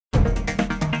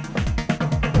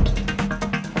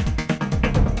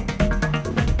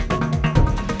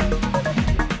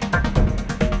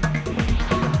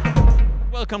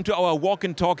Welcome to our walk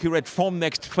and talk here at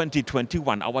Formnext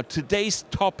 2021. Our today's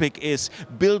topic is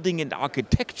building and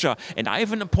architecture, and I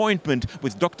have an appointment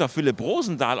with Dr. Philipp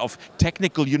Rosendahl of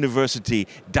Technical University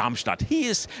Darmstadt. He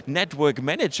is network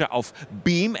manager of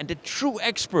BEAM and a true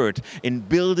expert in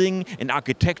building and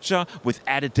architecture with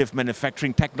additive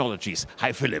manufacturing technologies.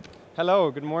 Hi, Philipp.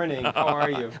 Hello, good morning. How are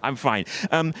you? I'm fine.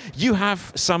 You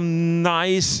have some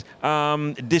nice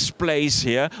displays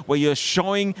here where you're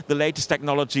showing the latest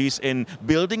technologies in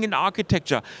building and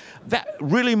architecture. That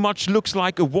really much looks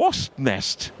like a wasp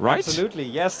nest, right? Absolutely,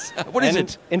 yes. What is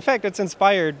it? In fact, it's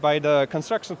inspired by the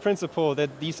construction principle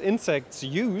that these insects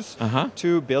use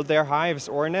to build their hives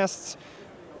or nests.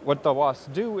 What the wasps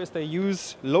do is they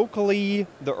use locally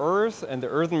the earth and the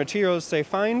earthen materials they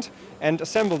find and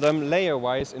assemble them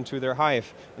layer-wise into their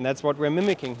hive. And that's what we're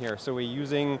mimicking here. So we're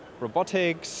using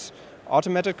robotics,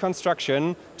 automated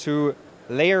construction to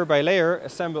layer by layer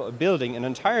assemble a building, an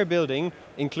entire building,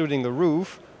 including the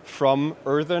roof, from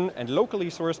earthen and locally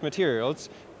sourced materials.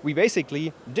 We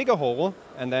basically dig a hole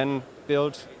and then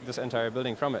build this entire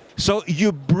building from it. So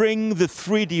you bring the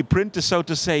 3D printer, so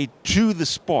to say, to the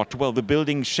spot where the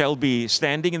building shall be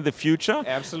standing in the future?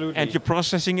 Absolutely. And you're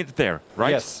processing it there,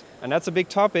 right? Yes, and that's a big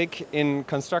topic in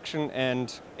construction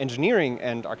and engineering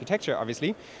and architecture,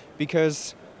 obviously,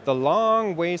 because the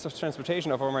long ways of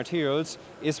transportation of our materials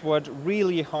is what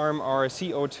really harm our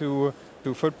CO2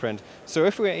 footprint. So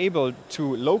if we're able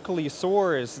to locally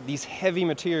source these heavy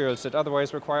materials that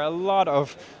otherwise require a lot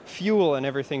of fuel and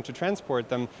everything to transport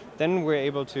them, then we're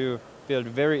able to build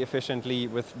very efficiently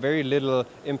with very little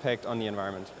impact on the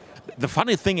environment. The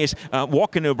funny thing is,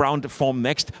 walking around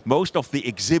Formnext, most of the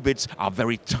exhibits are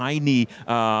very tiny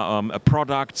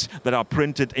products that are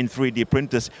printed in 3D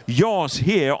printers. Yours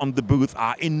here on the booth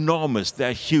are enormous,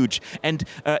 they're huge, and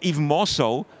even more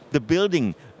so, the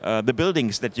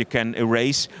buildings that you can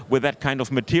erase with that kind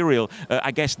of material. I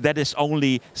guess that is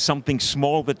only something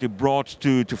small that you brought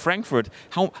to Frankfurt.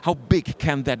 How big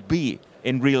can that be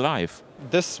in real life?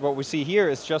 This, what we see here,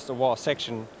 is just a wall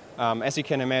section. As you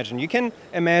can imagine. You can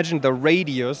imagine the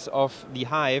radius of the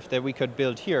hive that we could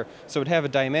build here. So it would have a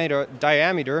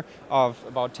diameter of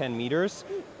about 10 meters,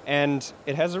 and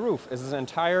it has a roof. It's an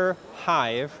entire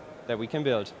hive that we can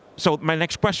build. So my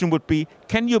next question would be,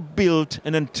 can you build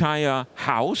an entire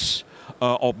house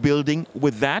or building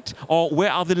with that? Or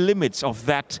where are the limits of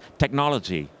that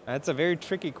technology? That's a very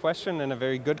tricky question and a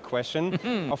very good question.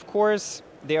 Of course,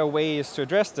 there are ways to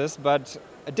address this, but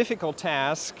a difficult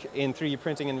task in 3D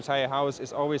printing an entire house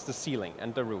is always the ceiling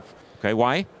and the roof. Okay,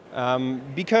 why?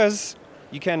 Because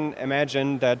you can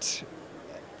imagine that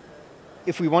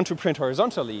if we want to print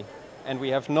horizontally and we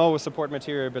have no support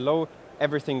material below,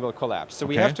 everything will collapse. So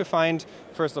we have to find,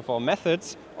 first of all,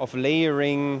 methods of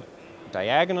layering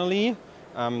diagonally.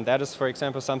 That is, for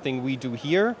example, something we do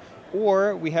here.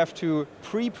 Or we have to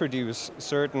pre-produce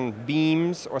certain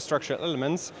beams or structural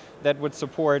elements that would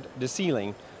support the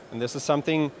ceiling. And this is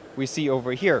something we see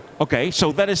over here. Okay,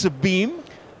 so that is a beam?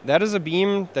 That is a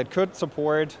beam that could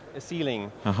support a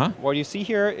ceiling. What you see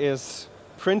here is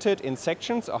printed in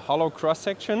sections, a hollow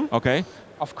cross-section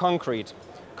of concrete.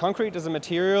 Concrete is a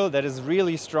material that is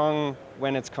really strong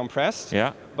when it's compressed,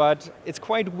 but it's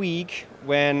quite weak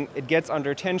when it gets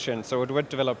under tension. So it would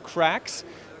develop cracks,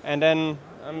 and then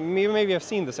maybe I've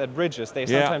seen this at bridges. They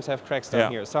sometimes have cracks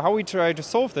down here. So how we try to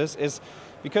solve this is,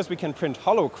 because we can print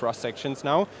hollow cross-sections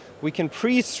now, we can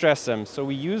pre-stress them. So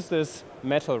we use this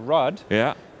metal rod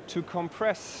to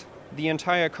compress the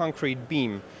entire concrete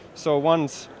beam. So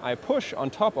once I push on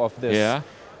top of this,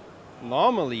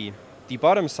 normally the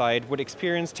bottom side would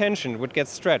experience tension, would get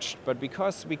stretched. But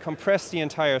because we compress the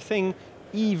entire thing,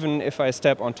 even if I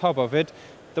step on top of it,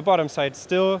 the bottom side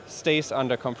still stays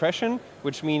under compression,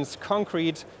 which means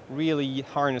concrete really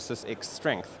harnesses its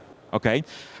strength. Okay.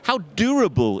 How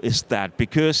durable is that?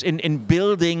 Because in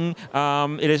building,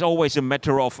 it is always a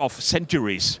matter of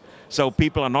centuries. So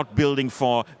people are not building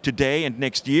for today and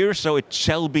next year, so it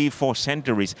shall be for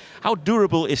centuries. How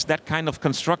durable is that kind of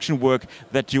construction work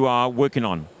that you are working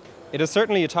on? It is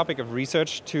certainly a topic of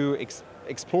research to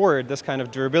explore this kind of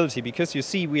durability, because you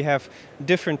see we have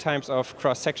different types of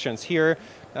cross-sections here.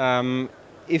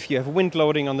 If you have wind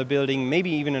loading on the building, maybe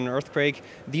even an earthquake,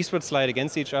 these would slide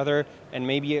against each other and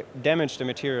maybe damage the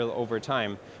material over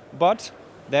time. But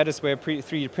that is where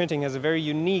 3D printing has a very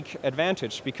unique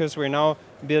advantage, because we're now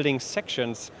building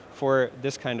sections for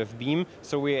this kind of beam,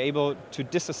 so we're able to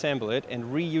disassemble it and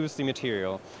reuse the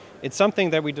material. It's something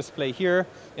that we display here.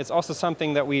 It's also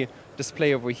something that we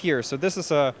display over here. So this is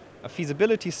a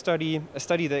feasibility study, a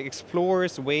study that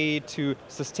explores a way to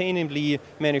sustainably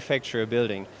manufacture a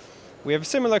building. We have a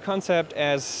similar concept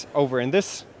as over in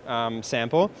this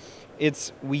sample.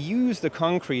 We use the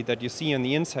concrete that you see on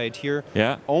the inside here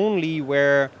Yeah. only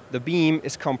where the beam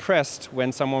is compressed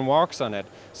when someone walks on it.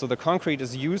 So the concrete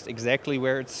is used exactly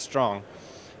where it's strong.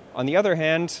 On the other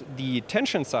hand, the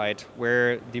tension side,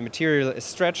 where the material is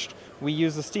stretched, we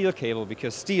use a steel cable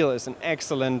because steel is an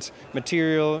excellent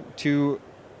material to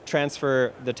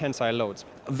transfer the tensile loads.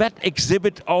 That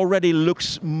exhibit already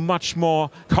looks much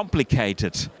more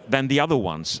complicated than the other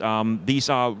ones. These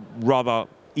are rather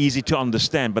easy to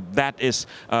understand, but that is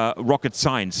rocket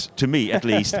science, to me at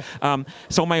least.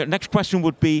 So my next question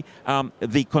would be,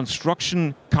 the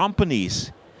construction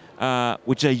companies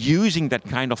which are using that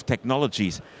kind of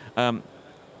technologies,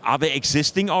 are they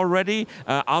existing already?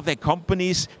 Are there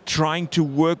companies trying to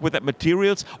work with that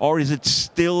materials, or is it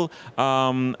still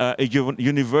a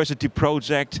university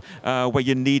project where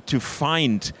you need to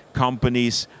find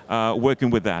companies working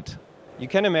with that? You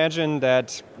can imagine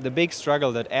that the big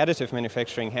struggle that additive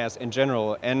manufacturing has in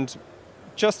general, and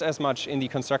just as much in the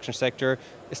construction sector,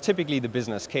 is typically the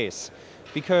business case.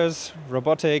 Because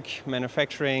robotic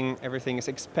manufacturing, everything is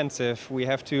expensive, we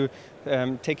have to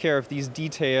take care of these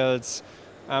details.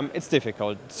 It's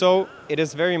difficult. So it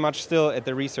is very much still at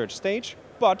the research stage,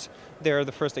 but there are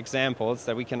the first examples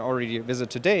that we can already visit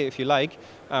today, if you like,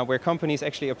 where companies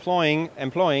actually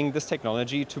employing this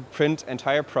technology to print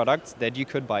entire products that you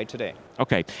could buy today.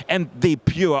 Okay, and the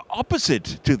pure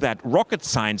opposite to that rocket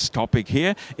science topic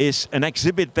here is an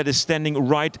exhibit that is standing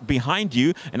right behind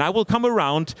you, and I will come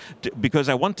around because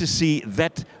I want to see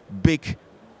that big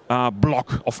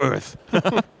block of Earth.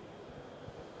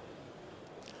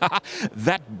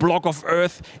 That block of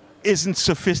Earth isn't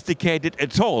sophisticated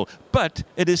at all, but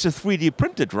it is a 3D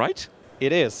printed, right?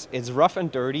 It is. It's rough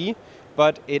and dirty,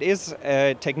 but it is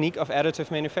a technique of additive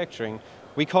manufacturing.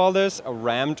 We call this a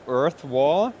rammed earth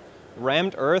wall.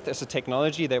 Rammed earth is a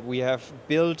technology that we have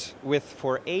built with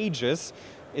for ages.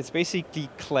 It's basically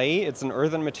clay, it's an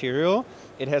earthen material.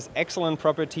 It has excellent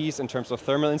properties in terms of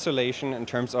thermal insulation, in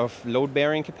terms of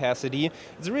load-bearing capacity.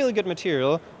 It's a really good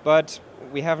material, but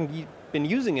we haven't been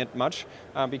using it much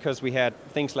because we had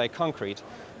things like concrete.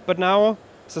 But now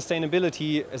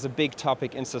sustainability is a big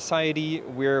topic in society.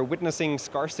 We're witnessing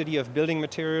scarcity of building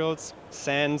materials.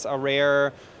 Sands are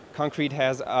rare. Concrete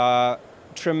has a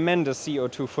tremendous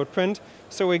CO2 footprint.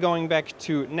 So we're going back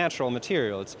to natural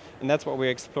materials. And that's what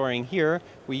we're exploring here.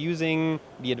 We're using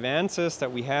the advances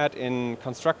that we had in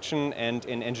construction and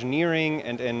in engineering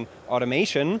and in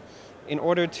automation in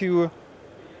order to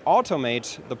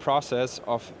automate the process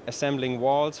of assembling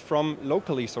walls from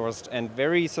locally sourced and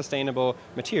very sustainable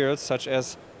materials such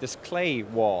as this clay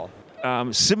wall.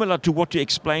 Similar to what you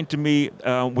explained to me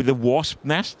with the wasp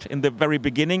nest in the very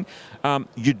beginning,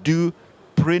 you do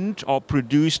print or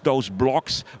produce those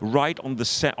blocks right on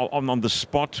the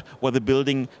spot where the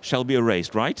building shall be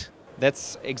erased, right?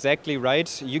 That's exactly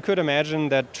right. You could imagine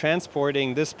that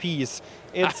transporting this piece,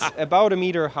 it's about 1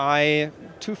 meter high,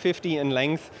 250 in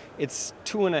length, it's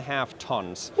 2.5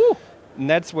 tons. Woo. And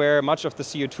that's where much of the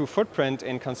CO2 footprint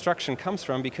in construction comes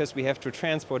from, because we have to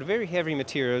transport very heavy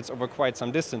materials over quite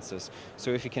some distances. So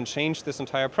if you can change this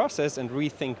entire process and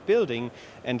rethink building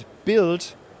and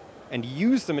build and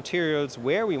use the materials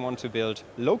where we want to build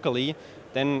locally,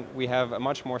 then we have a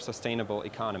much more sustainable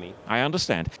economy. I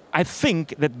understand. I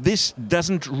think that this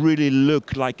doesn't really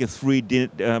look like a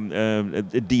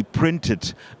 3D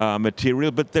printed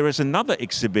material, but there is another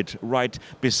exhibit right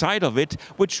beside of it,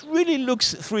 which really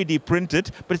looks 3D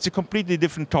printed, but it's a completely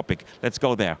different topic. Let's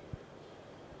go there.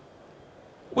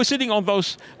 We're sitting on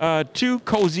those two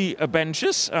cozy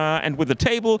benches and with a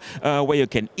table where you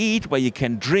can eat, where you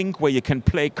can drink, where you can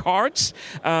play cards.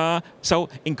 So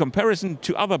in comparison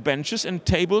to other benches and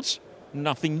tables,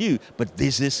 nothing new. But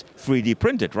this is 3D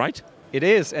printed, right? It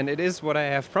is, and it is what I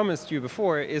have promised you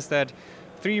before, is that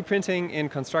 3D printing in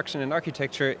construction and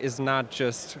architecture is not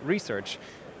just research.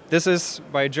 This is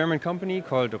by a German company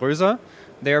called Röser.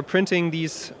 They are printing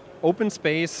these open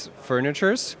space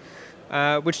furnitures,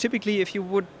 which typically, if you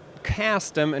would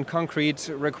cast them in concrete,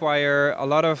 require a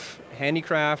lot of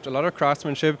handicraft, a lot of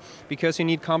craftsmanship, because you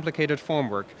need complicated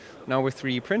formwork. Now with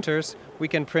 3D printers, we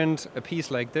can print a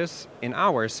piece like this in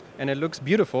hours, and it looks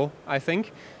beautiful, I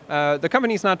think. The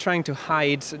company is not trying to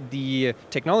hide the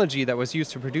technology that was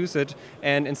used to produce it,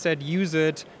 and instead use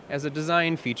it as a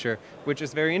design feature, which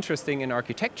is very interesting in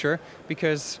architecture,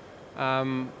 because,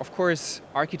 of course,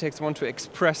 architects want to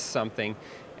express something.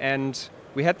 And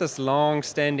we had this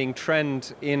long-standing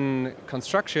trend in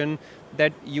construction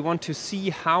that you want to see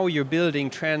how your building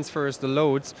transfers the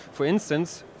loads. For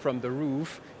instance, from the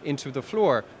roof into the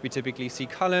floor. We typically see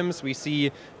columns, we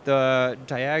see the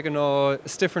diagonal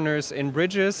stiffeners in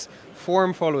bridges.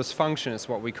 Form follows function is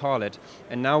what we call it.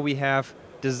 And now we have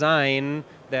design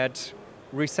that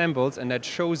resembles and that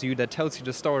shows you, that tells you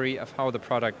the story of how the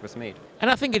product was made.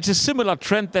 And I think it's a similar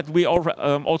trend that we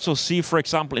also see, for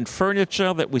example, in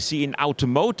furniture, that we see in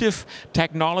automotive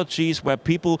technologies, where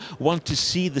people want to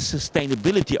see the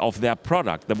sustainability of their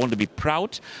product. They want to be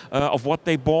proud of what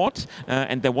they bought,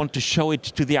 and they want to show it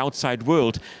to the outside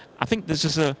world. I think this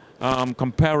is a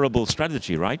comparable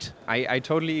strategy, right? I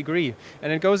totally agree.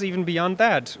 And it goes even beyond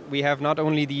that. We have not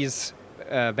only these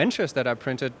benches that are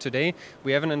printed today,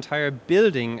 we have an entire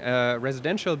building, a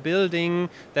residential building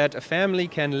that a family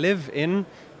can live in,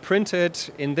 printed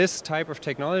in this type of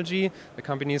technology. The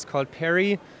company is called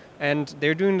Perry, and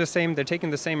they're doing the same, they're taking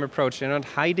the same approach. They're not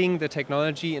hiding the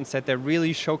technology, instead they're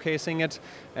really showcasing it.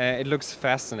 It looks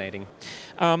fascinating.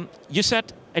 You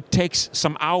said it takes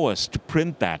some hours to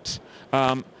print that.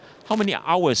 How many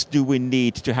hours do we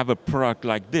need to have a product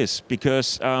like this?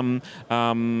 Because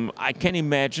I can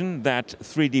imagine that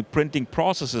 3D printing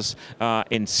processes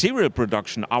in serial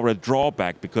production are a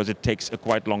drawback, because it takes a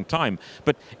quite long time.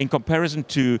 But in comparison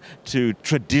to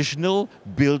traditional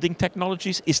building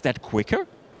technologies, is that quicker?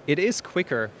 It is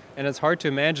quicker, and it's hard to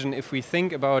imagine if we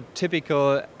think about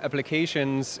typical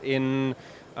applications in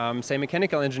say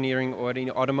mechanical engineering or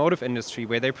the automotive industry,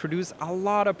 where they produce a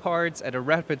lot of parts at a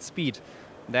rapid speed.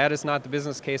 That is not the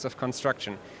business case of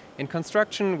construction. In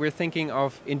construction, we're thinking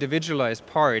of individualized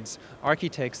parts.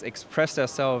 Architects express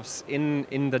themselves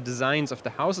in the designs of the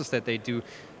houses that they do.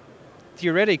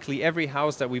 Theoretically, every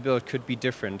house that we build could be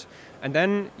different. And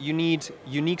then you need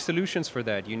unique solutions for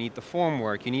that. You need the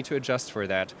formwork, you need to adjust for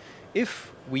that.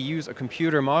 If we use a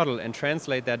computer model and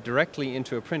translate that directly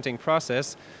into a printing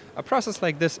process, a process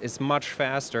like this is much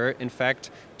faster, in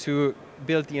fact, to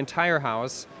build the entire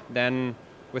house than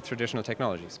with traditional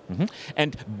technologies. Mm-hmm.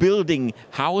 And building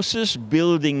houses,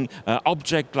 building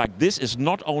objects like this is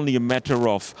not only a matter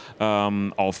of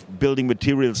building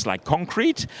materials like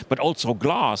concrete, but also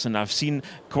glass. And I've seen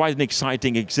quite an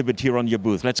exciting exhibit here on your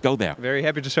booth. Let's go there. Very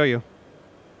happy to show you.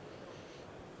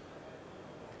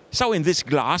 So in this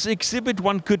glass exhibit,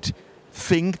 one could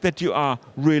think that you are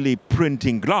really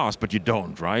printing glass, but you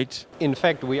don't, right? In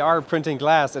fact, we are printing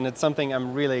glass, and it's something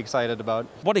I'm really excited about.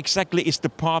 What exactly is the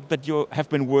part that you have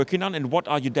been working on, and what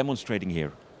are you demonstrating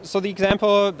here? So the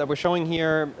example that we're showing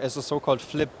here is a so-called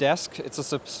flip desk. It's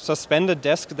a suspended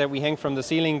desk that we hang from the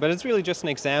ceiling, but it's really just an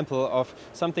example of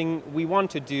something we want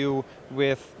to do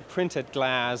with printed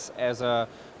glass as a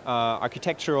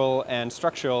architectural and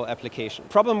structural application.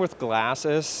 Problem with glass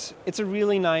is it's a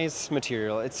really nice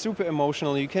material. It's super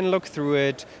emotional. You can look through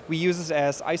it. We use it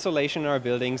as isolation in our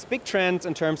buildings. Big trends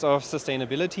in terms of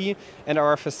sustainability, and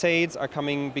our facades are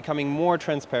becoming more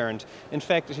transparent. In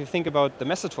fact, if you think about the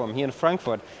Messeturm here in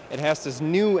Frankfurt, it has this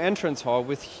new entrance hall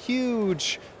with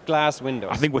huge glass windows.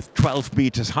 I think with 12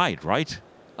 meters height, right?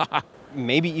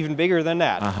 Maybe even bigger than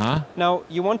that. Uh-huh. Now,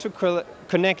 you want to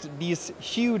connect these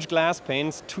huge glass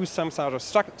panes to some sort of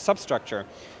substructure.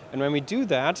 And when we do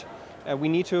that, we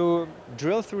need to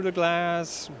drill through the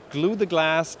glass, glue the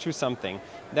glass to something.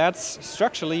 That's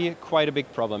structurally quite a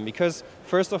big problem, because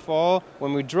first of all,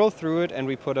 when we drill through it and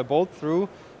we put a bolt through,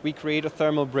 we create a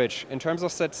thermal bridge. In terms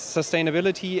of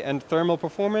sustainability and thermal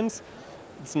performance,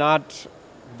 it's not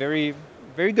very,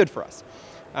 very good for us.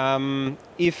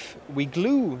 If we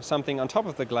glue something on top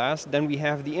of the glass, then we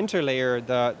have the interlayer,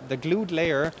 the glued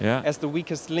layer, as the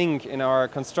weakest link in our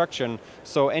construction.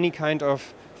 So any kind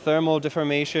of thermal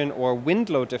deformation or wind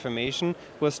load deformation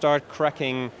will start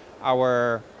cracking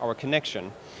our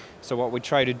connection. So what we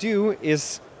try to do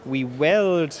is we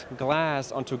weld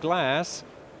glass onto glass,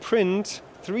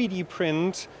 3D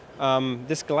print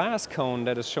this glass cone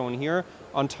that is shown here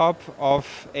on top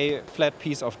of a flat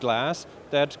piece of glass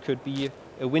that could be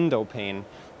a window pane.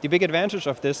 The big advantage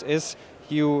of this is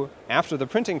you, after the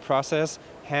printing process,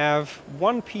 have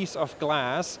one piece of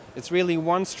glass. It's really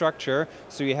one structure,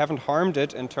 so you haven't harmed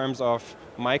it in terms of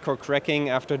micro cracking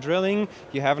after drilling.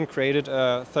 You haven't created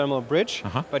a thermal bridge,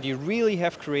 but you really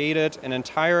have created an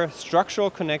entire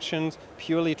structural connection,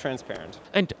 purely transparent.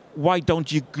 And why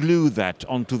don't you glue that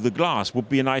onto the glass? Would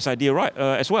be a nice idea, right?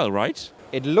 As well, right?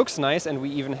 It looks nice, and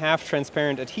we even have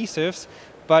transparent adhesives.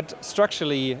 But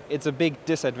structurally, it's a big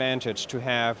disadvantage to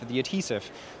have the adhesive.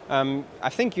 I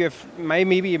think you have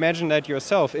maybe imagined that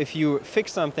yourself. If you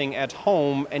fix something at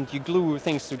home and you glue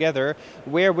things together,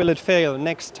 where will it fail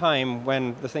next time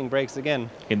when the thing breaks again?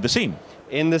 In the seam.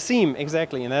 In the seam,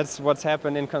 exactly, and that's what's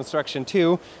happened in construction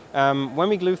too. When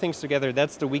we glue things together,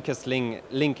 that's the weakest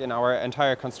link in our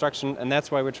entire construction, and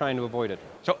that's why we're trying to avoid it.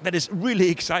 So that is really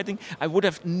exciting. I would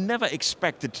have never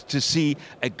expected to see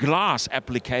a glass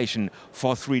application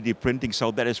for 3D printing,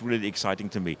 so that is really exciting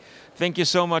to me. Thank you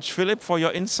so much, Philipp, for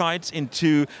your insights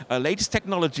into latest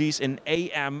technologies in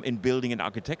AM in building and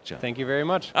architecture. Thank you very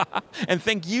much. And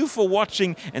thank you for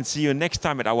watching, and see you next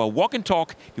time at our Walk and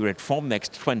Talk here at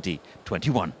Formnext 2021.